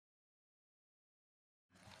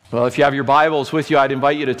Well, if you have your Bibles with you, I'd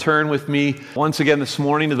invite you to turn with me once again this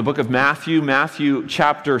morning to the book of Matthew, Matthew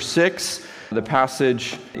chapter 6. The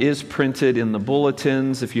passage is printed in the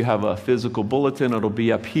bulletins. If you have a physical bulletin, it'll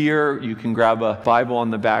be up here. You can grab a Bible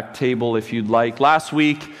on the back table if you'd like. Last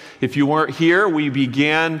week, if you weren't here, we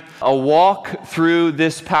began a walk through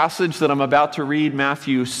this passage that I'm about to read,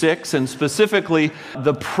 Matthew 6, and specifically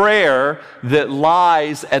the prayer that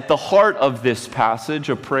lies at the heart of this passage,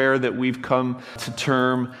 a prayer that we've come to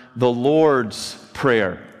term the Lord's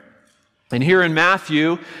Prayer. And here in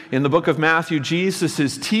Matthew, in the book of Matthew,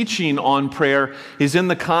 Jesus' teaching on prayer is in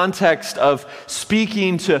the context of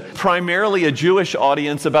speaking to primarily a Jewish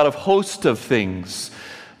audience about a host of things.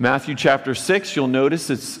 Matthew chapter 6, you'll notice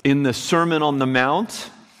it's in the Sermon on the Mount.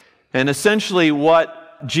 And essentially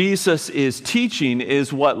what Jesus is teaching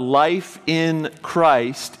is what life in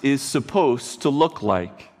Christ is supposed to look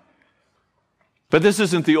like. But this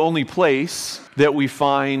isn't the only place that we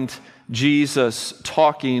find Jesus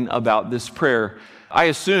talking about this prayer.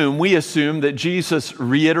 We assume that Jesus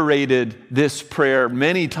reiterated this prayer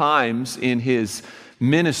many times in his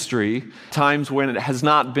ministry, times when it has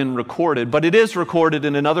not been recorded, but it is recorded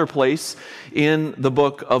in another place in the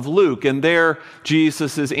book of Luke. And there,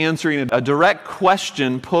 Jesus is answering a direct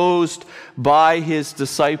question posed by his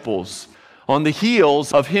disciples on the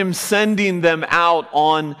heels of him sending them out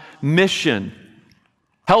on mission,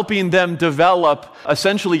 helping them develop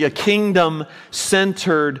essentially a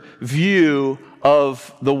kingdom-centered view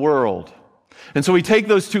of the world. And so we take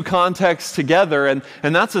those two contexts together, and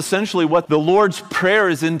that's essentially what the Lord's Prayer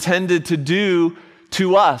is intended to do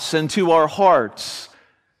to us and to our hearts,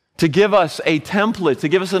 to give us a template, to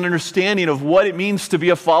give us an understanding of what it means to be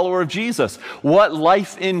a follower of Jesus, what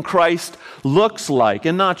life in Christ looks like.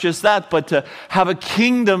 And not just that, but to have a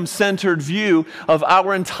kingdom-centered view of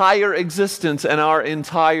our entire existence and our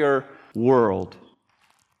entire world.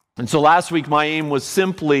 And so last week, my aim was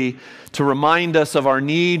simply to remind us of our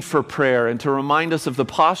need for prayer and to remind us of the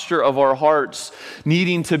posture of our hearts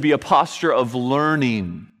needing to be a posture of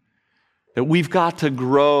learning, that we've got to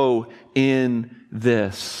grow in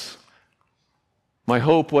this. My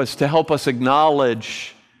hope was to help us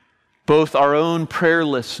acknowledge both our own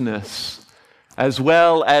prayerlessness as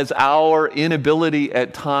well as our inability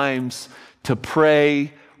at times to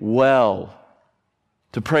pray well,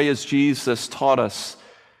 to pray as Jesus taught us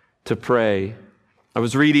to pray. I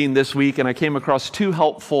was reading this week and I came across two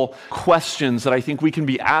helpful questions that I think we can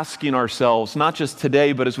be asking ourselves, not just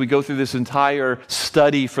today, but as we go through this entire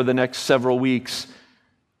study for the next several weeks.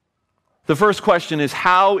 The first question is,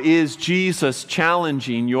 how is Jesus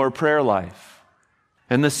challenging your prayer life?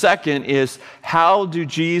 And the second is, how do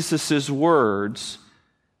Jesus' words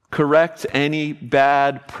correct any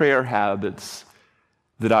bad prayer habits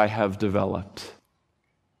that I have developed?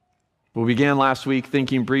 We began last week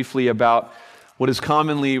thinking briefly about what is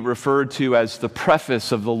commonly referred to as the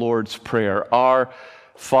preface of the Lord's Prayer, Our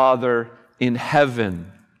Father in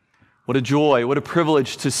heaven. What a joy, what a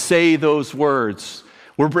privilege to say those words.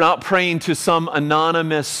 We're not praying to some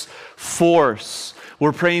anonymous force.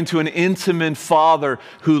 We're praying to an intimate Father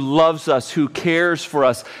who loves us, who cares for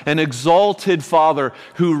us, an exalted Father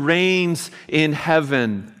who reigns in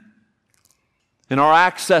heaven. And our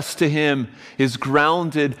access to him is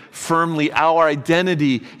grounded firmly. Our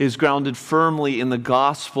identity is grounded firmly in the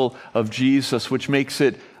gospel of Jesus, which makes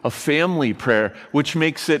it a family prayer, which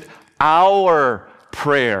makes it our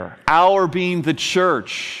prayer, our being the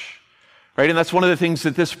church. Right? And that's one of the things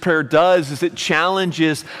that this prayer does, is it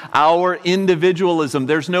challenges our individualism.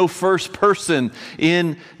 There's no first person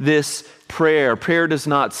in this prayer. Prayer does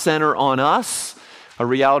not center on us, a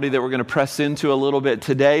reality that we're going to press into a little bit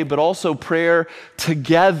today, but also prayer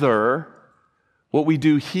together, what we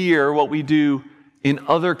do here, what we do in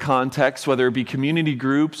other contexts, whether it be community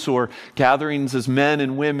groups or gatherings as men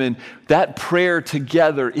and women, that prayer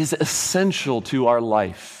together is essential to our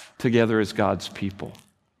life together as God's people.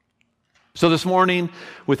 So this morning,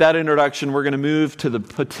 with that introduction, we're going to move to the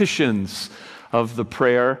petitions of the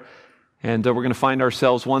prayer, and we're going to find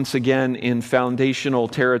ourselves once again in foundational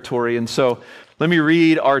territory. And so let me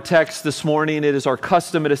read our text this morning. It is our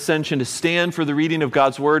custom at Ascension to stand for the reading of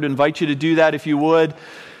God's Word. I invite you to do that if you would.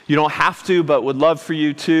 You don't have to, but would love for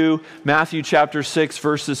you to. Matthew chapter 6,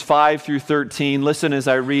 verses 5 through 13. Listen as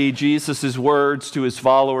I read Jesus' words to his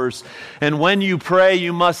followers. And when you pray,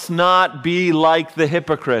 you must not be like the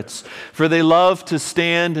hypocrites, for they love to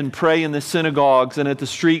stand and pray in the synagogues and at the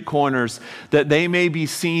street corners, that they may be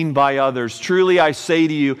seen by others. Truly I say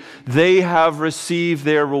to you, they have received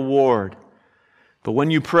their reward. But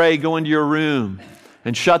when you pray, go into your room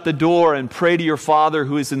and shut the door and pray to your Father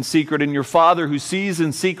who is in secret, and your Father who sees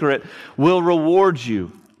in secret will reward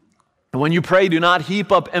you. And when you pray, do not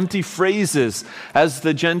heap up empty phrases as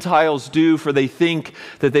the Gentiles do, for they think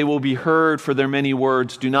that they will be heard for their many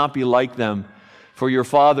words. Do not be like them, for your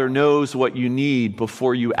Father knows what you need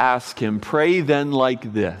before you ask Him. Pray then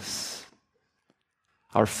like this: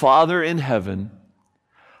 Our Father in heaven,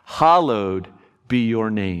 hallowed be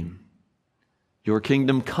your name. Your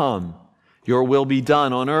kingdom come. Your will be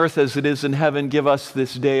done on earth as it is in heaven. Give us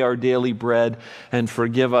this day our daily bread, and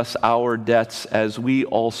forgive us our debts as we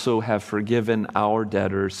also have forgiven our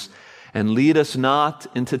debtors. And lead us not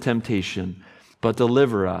into temptation, but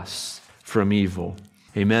deliver us from evil.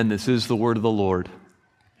 Amen. This is the word of the Lord.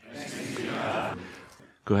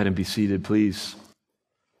 Go ahead and be seated, please.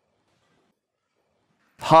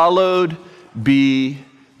 Hallowed be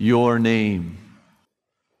your name.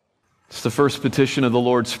 It's the first petition of the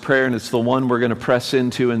Lord's Prayer, and it's the one we're going to press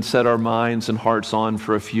into and set our minds and hearts on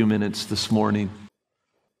for a few minutes this morning.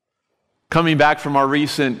 Coming back from our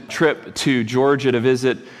recent trip to Georgia to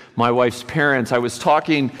visit my wife's parents, I was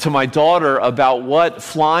talking to my daughter about what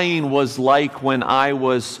flying was like when I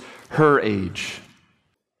was her age.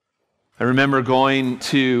 I remember going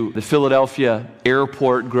to the Philadelphia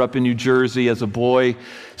airport, grew up in New Jersey as a boy,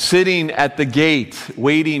 sitting at the gate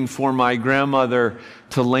waiting for my grandmother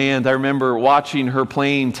to land. I remember watching her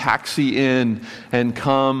plane taxi in and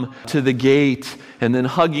come to the gate, and then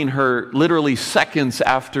hugging her literally seconds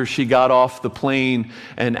after she got off the plane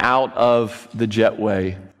and out of the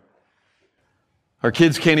jetway. Our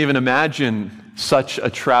kids can't even imagine such a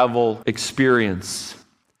travel experience.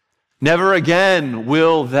 Never again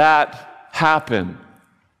will that happen.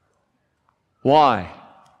 Why?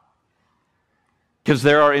 Because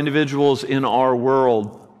there are individuals in our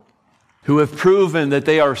world who have proven that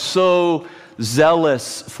they are so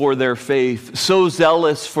zealous for their faith, so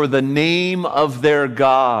zealous for the name of their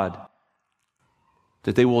God,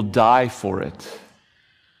 that they will die for it.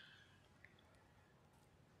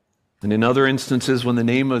 And in other instances, when the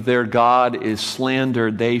name of their God is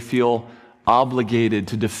slandered, they feel obligated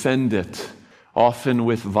to defend it, often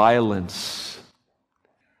with violence.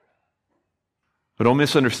 But don't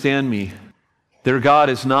misunderstand me. Their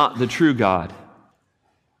God is not the true God.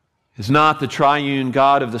 Is not the triune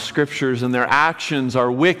God of the Scriptures, and their actions are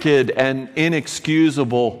wicked and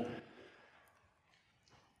inexcusable.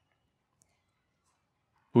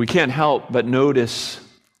 We can't help but notice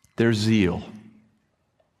their zeal,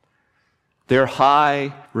 their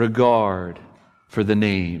high regard for the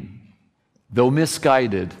name, though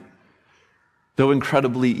misguided, though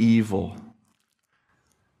incredibly evil.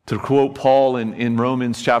 To quote Paul in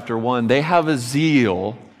Romans chapter 1, they have a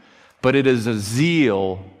zeal, but it is a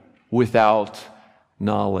zeal without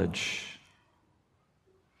knowledge.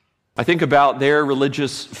 I think about their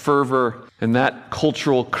religious fervor and that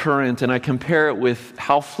cultural current, and I compare it with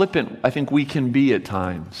how flippant I think we can be at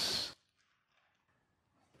times.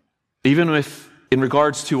 Even in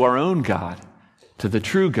regards to our own God, to the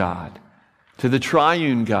true God, to the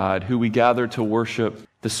triune God who we gather to worship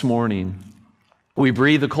this morning. We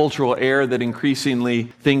breathe a cultural air that increasingly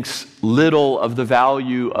thinks little of the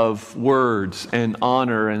value of words and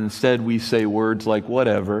honor, and instead we say words like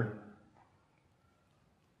whatever.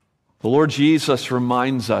 The Lord Jesus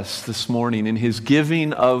reminds us this morning in His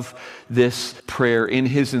giving of this prayer, in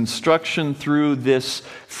His instruction through this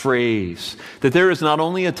phrase, that there is not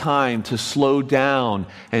only a time to slow down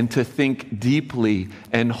and to think deeply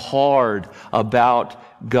and hard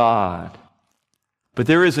about God, but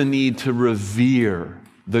there is a need to revere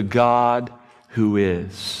the God who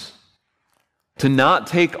is. To not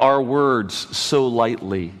take our words so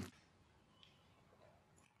lightly.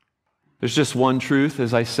 There's just one truth,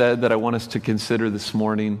 as I said, that I want us to consider this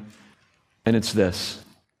morning, and it's this.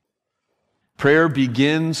 Prayer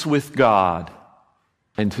begins with God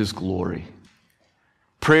and His glory.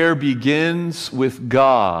 Prayer begins with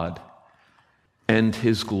God and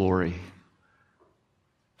His glory.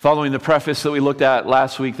 Following the preface that we looked at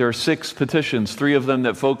last week, there are 6 petitions, 3 of them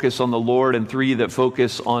that focus on the Lord and 3 that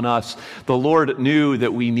focus on us. The Lord knew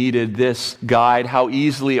that we needed this guide, how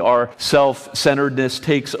easily our self-centeredness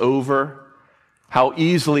takes over, how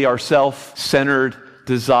easily our self-centered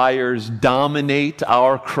desires dominate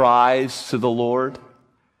our cries to the Lord.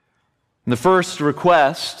 And the first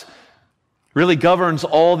request really governs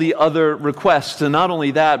all the other requests. And not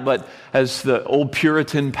only that, but as the old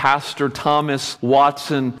Puritan pastor Thomas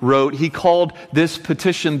Watson wrote, he called this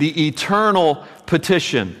petition the eternal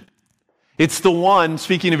petition. It's the one,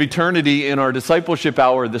 speaking of eternity in our discipleship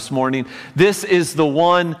hour this morning, this is the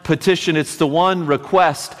one petition, it's the one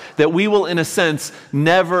request that we will, in a sense,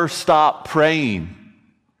 never stop praying.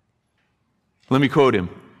 Let me quote him.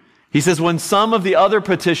 He says, when some of the other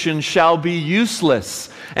petitions shall be useless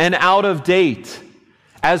and out of date,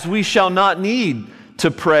 as we shall not need to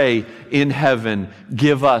pray in heaven,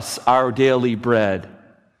 give us our daily bread,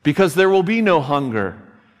 because there will be no hunger,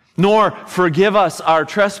 nor forgive us our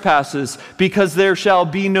trespasses, because there shall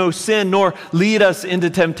be no sin, nor lead us into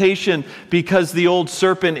temptation, because the old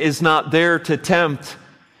serpent is not there to tempt.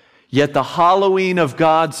 Yet the hallowing of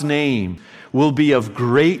God's name will be of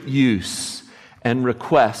great use and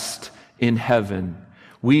request in heaven.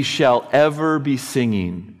 We shall ever be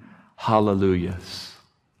singing hallelujahs.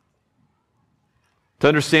 To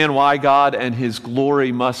understand why God and His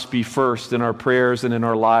glory must be first in our prayers and in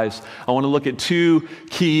our lives, I want to look at two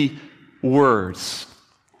key words.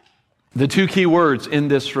 The two key words in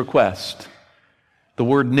this request: the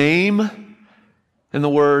word name and the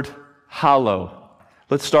word hallow.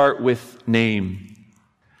 Let's start with name.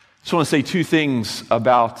 I just want to say two things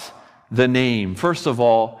about the name. First of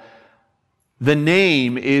all, the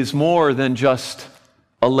name is more than just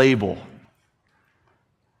a label.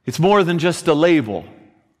 It's more than just a label.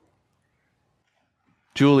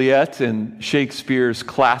 Juliet, in Shakespeare's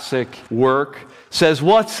classic work, says,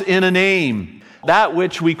 "What's in a name? That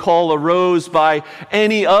which we call a rose by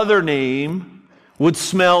any other name would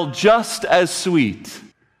smell just as sweet."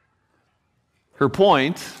 Her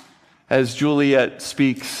point, as Juliet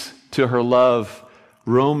speaks to her love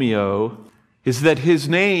Romeo, is that his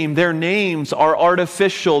name, their names are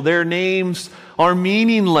artificial, their names are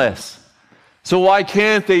meaningless. So why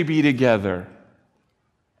can't they be together?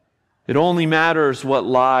 It only matters what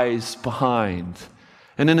lies behind.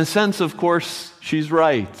 And in a sense, of course, she's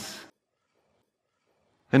right.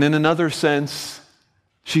 And in another sense,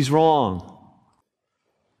 she's wrong.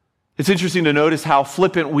 It's interesting to notice how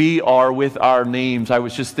flippant we are with our names. I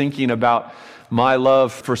was just thinking about my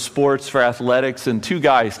love for sports, for athletics, and two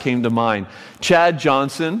guys came to mind. Chad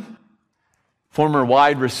Johnson, former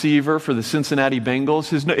wide receiver for the Cincinnati Bengals.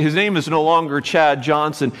 His name is no longer Chad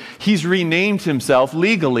Johnson. He's renamed himself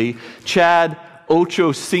legally Chad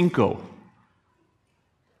Ochocinco,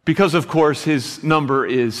 because, of course, his number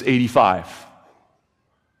is 85.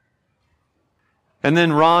 And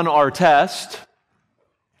then Ron Artest,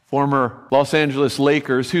 former Los Angeles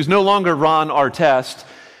Lakers, who's no longer Ron Artest.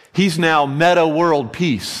 He's now Metta World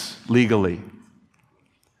Peace legally.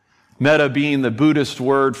 Metta being the Buddhist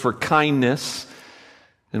word for kindness,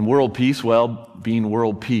 and world peace, well, being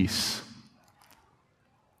world peace.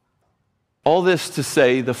 All this to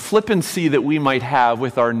say, the flippancy that we might have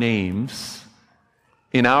with our names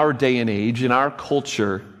in our day and age, in our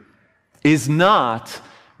culture, is not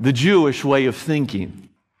the Jewish way of thinking.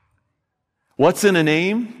 What's in a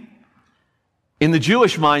name? In the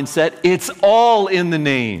Jewish mindset, it's all in the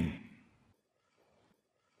name.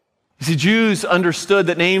 You see, Jews understood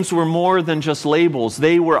that names were more than just labels.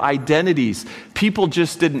 They were identities. People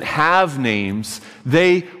just didn't have names.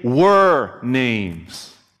 They were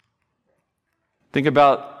names. Think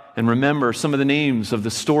about and remember some of the names of the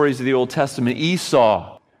stories of the Old Testament.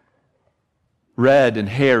 Esau, red and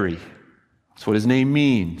hairy. That's what his name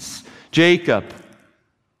means. Jacob,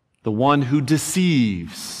 the one who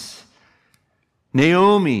deceives.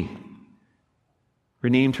 Naomi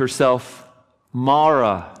renamed herself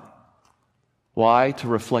Mara. Why? To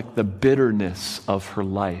reflect the bitterness of her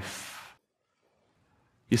life.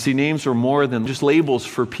 You see, names are more than just labels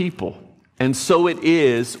for people. And so it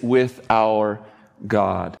is with our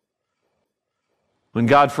God. When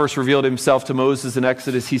God first revealed Himself to Moses in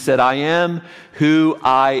Exodus, He said, "I am who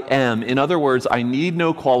I am." In other words, I need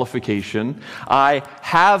no qualification. I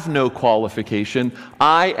have no qualification.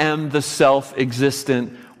 I am the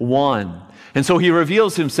self-existent one. And so He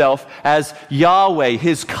reveals Himself as Yahweh,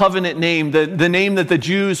 His covenant name, the name that the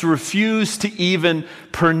Jews refused to even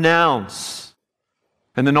pronounce.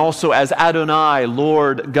 And then also as Adonai,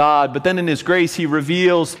 Lord God. But then in His grace, He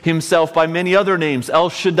reveals Himself by many other names. El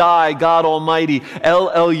Shaddai, God Almighty. El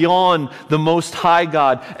Elyon, the Most High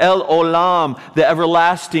God. El Olam, the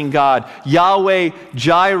everlasting God. Yahweh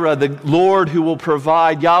Jireh, the Lord who will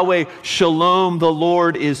provide. Yahweh Shalom, the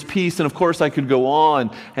Lord is peace. And of course, I could go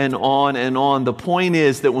on and on and on. The point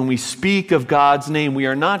is that when we speak of God's name, we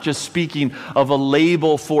are not just speaking of a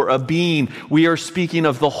label for a being. We are speaking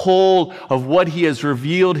of the whole of what He has revealed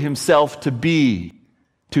Himself to be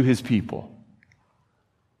to His people.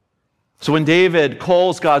 So when David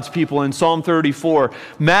calls God's people in Psalm 34,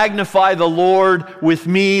 "Magnify the Lord with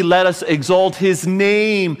me, let us exalt His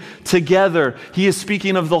name together," he is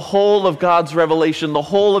speaking of the whole of God's revelation, the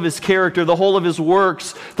whole of His character, the whole of His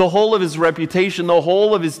works, the whole of His reputation, the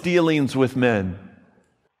whole of His dealings with men.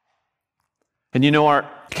 And you know, our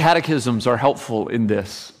catechisms are helpful in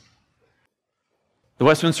this. The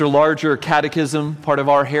Westminster Larger Catechism, part of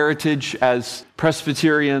our heritage as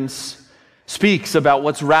Presbyterians, speaks about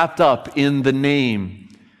what's wrapped up in the name.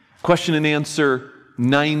 Question and answer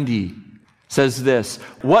 90 says this: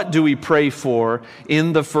 what do we pray for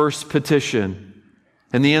in the first petition?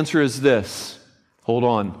 And the answer is this. Hold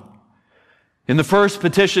on. In the first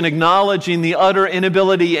petition, acknowledging the utter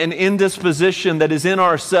inability and indisposition that is in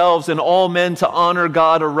ourselves and all men to honor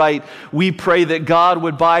God aright, we pray that God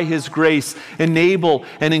would, by His grace, enable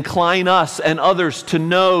and incline us and others to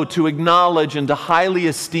know, to acknowledge, and to highly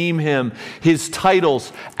esteem Him, His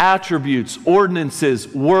titles, attributes, ordinances,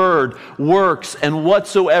 word, works, and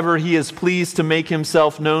whatsoever He is pleased to make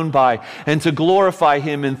Himself known by, and to glorify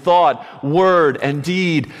Him in thought, word, and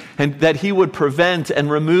deed, and that He would prevent and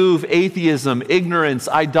remove atheism, ignorance,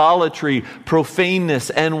 idolatry,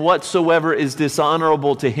 profaneness, and whatsoever is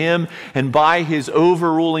dishonorable to Him, and by His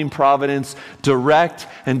overruling providence direct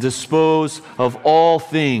and dispose of all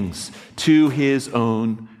things to His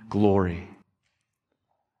own glory.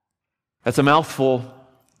 That's a mouthful,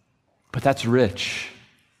 but that's rich.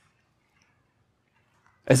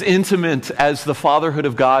 As intimate as the fatherhood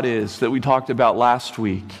of God is that we talked about last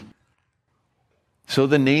week, so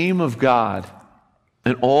the name of God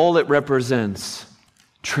and all it represents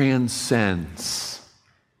transcends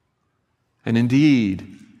and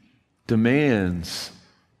indeed demands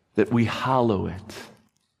that we hallow it.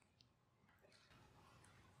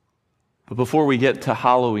 But before we get to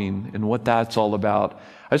hallowing and what that's all about,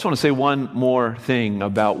 I just want to say one more thing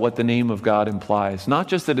about what the name of God implies. Not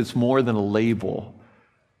just that it's more than a label,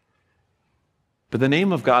 but the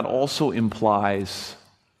name of God also implies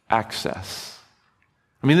access.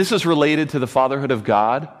 I mean, this is related to the fatherhood of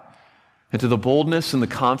God and to the boldness and the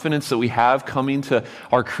confidence that we have coming to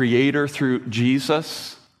our Creator through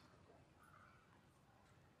Jesus.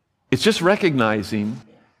 It's just recognizing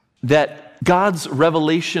that God's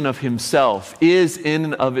revelation of Himself is in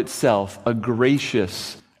and of itself a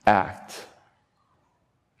gracious act.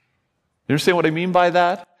 You understand what I mean by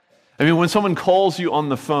that? I mean, when someone calls you on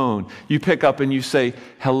the phone, you pick up and you say,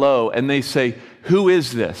 hello, and they say, who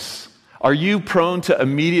is this? Are you prone to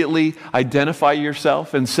immediately identify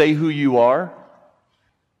yourself and say who you are?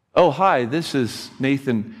 Oh, hi, this is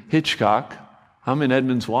Nathan Hitchcock. I'm in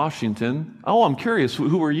Edmonds, Washington. Oh, I'm curious,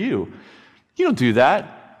 who are you? You don't do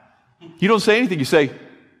that. You don't say anything. You say,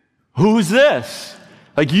 who's this?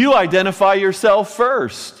 Like, you identify yourself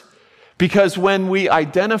first. Because when we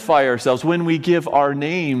identify ourselves, when we give our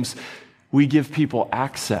names, we give people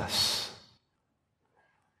access.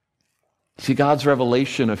 See, God's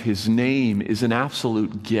revelation of His name is an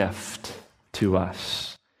absolute gift to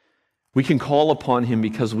us. We can call upon Him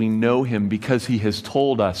because we know Him, because He has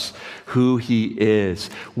told us who He is.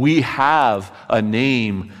 We have a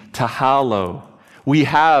name to hallow. We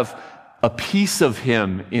have a piece of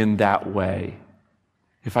Him in that way,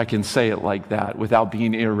 if I can say it like that without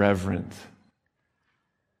being irreverent.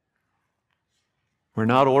 We're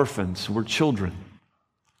not orphans, we're children.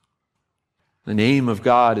 The name of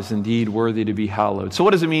God is indeed worthy to be hallowed. So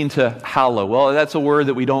what does it mean to hallow? Well, that's a word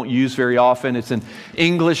that we don't use very often. It's an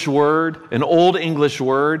English word, an Old English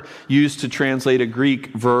word used to translate a Greek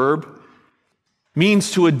verb. It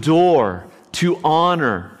means to adore, to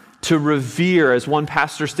honor, to revere, as one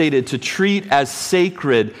pastor stated, to treat as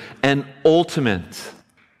sacred and ultimate.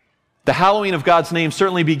 The hallowing of God's name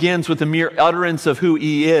certainly begins with the mere utterance of who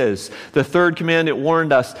He is. The third commandment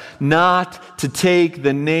warned us not to take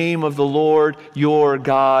the name of the Lord your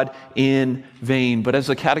God in vain. But as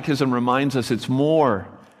the Catechism reminds us, it's more.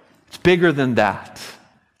 It's bigger than that.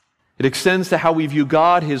 It extends to how we view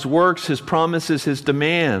God, His works, His promises, His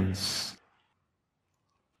demands.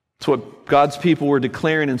 It's what God's people were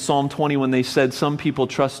declaring in Psalm 20 when they said, some people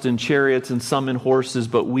trust in chariots and some in horses,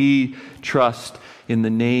 but we trust in the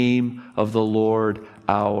name of the Lord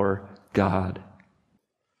our God.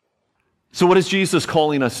 So what is Jesus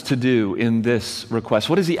calling us to do in this request?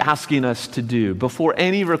 What is He asking us to do? Before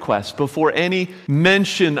any request, before any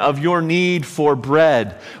mention of your need for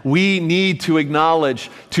bread, we need to acknowledge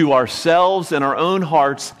to ourselves and our own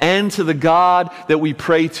hearts and to the God that we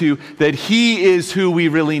pray to that He is who we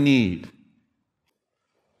really need.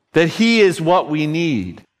 That He is what we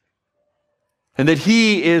need. And that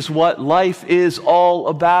He is what life is all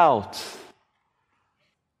about.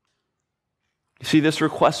 You see, this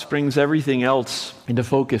request brings everything else into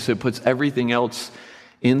focus. It puts everything else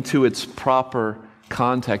into its proper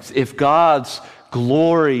context. If God's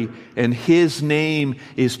glory and His name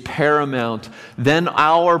is paramount, then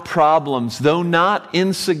our problems, though not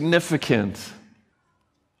insignificant,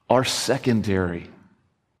 are secondary.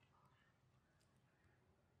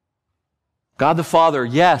 God the Father,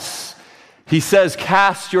 yes, He says,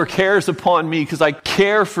 cast your cares upon me because I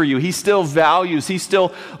care for you. He still values, he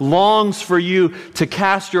still longs for you to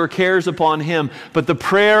cast your cares upon him. But the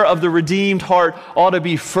prayer of the redeemed heart ought to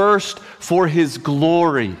be first for his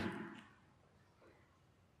glory.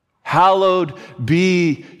 Hallowed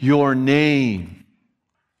be your name.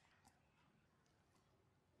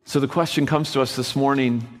 So the question comes to us this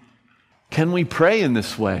morning, can we pray in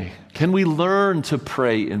this way? Can we learn to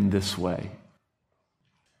pray in this way?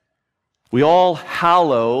 We all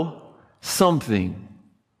hallow something.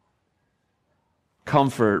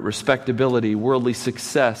 Comfort, respectability, worldly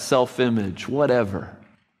success, self-image, whatever.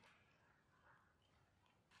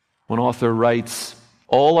 One author writes,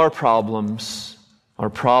 all our problems are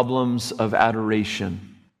problems of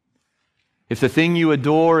adoration. If the thing you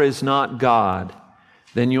adore is not God,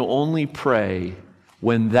 then you'll only pray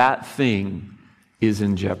when that thing is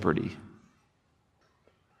in jeopardy.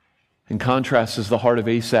 In contrast is the heart of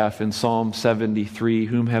Asaph in Psalm 73,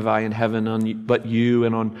 whom have I in heaven but you,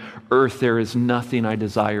 and on earth there is nothing I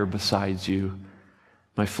desire besides you.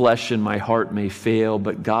 My flesh and my heart may fail,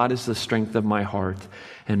 but God is the strength of my heart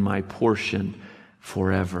and my portion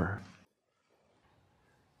forever.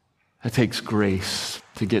 That takes grace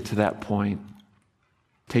to get to that point.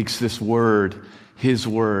 It takes this word, his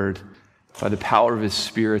word, by the power of his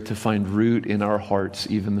Spirit to find root in our hearts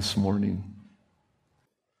even this morning.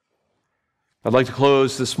 I'd like to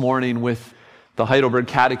close this morning with the Heidelberg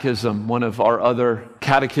Catechism, one of our other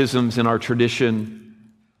catechisms in our tradition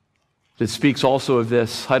that speaks also of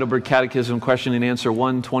this. Heidelberg Catechism, question and answer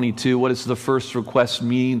 122. What does the first request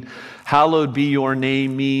mean? Hallowed be your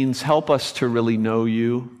name means help us to really know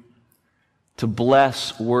you, to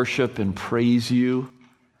bless, worship, and praise you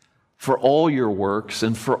for all your works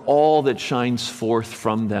and for all that shines forth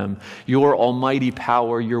from them, your almighty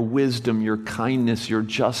power, your wisdom, your kindness, your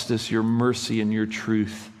justice, your mercy, and your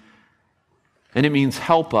truth. And it means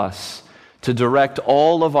help us to direct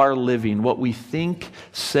all of our living, what we think,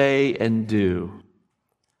 say, and do,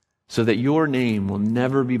 so that your name will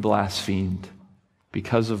never be blasphemed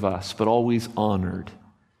because of us, but always honored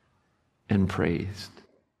and praised.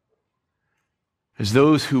 As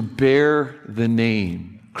those who bear the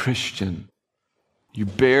name Christian, you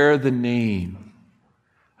bear the name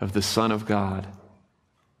of the Son of God.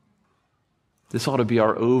 This ought to be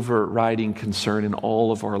our overriding concern in all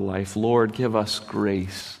of our life. Lord, give us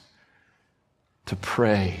grace to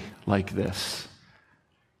pray like this,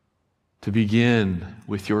 to begin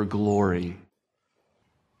with your glory.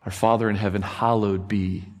 Our Father in heaven, hallowed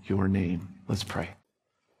be your name. Let's pray.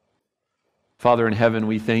 Father in heaven,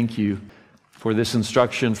 we thank you for this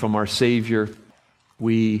instruction from our Savior.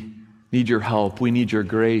 We need your help. We need your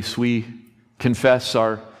grace. We confess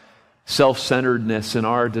our self-centeredness and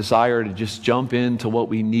our desire to just jump into what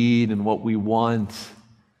we need and what we want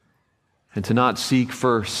and to not seek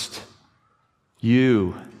first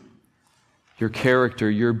you, your character,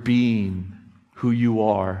 your being, who you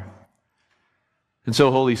are. And so,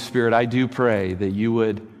 Holy Spirit, I do pray that you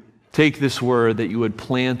would take this word, that you would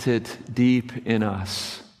plant it deep in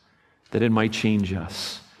us, that it might change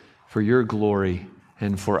us for your glory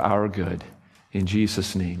and for our good. In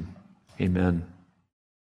Jesus' name, amen.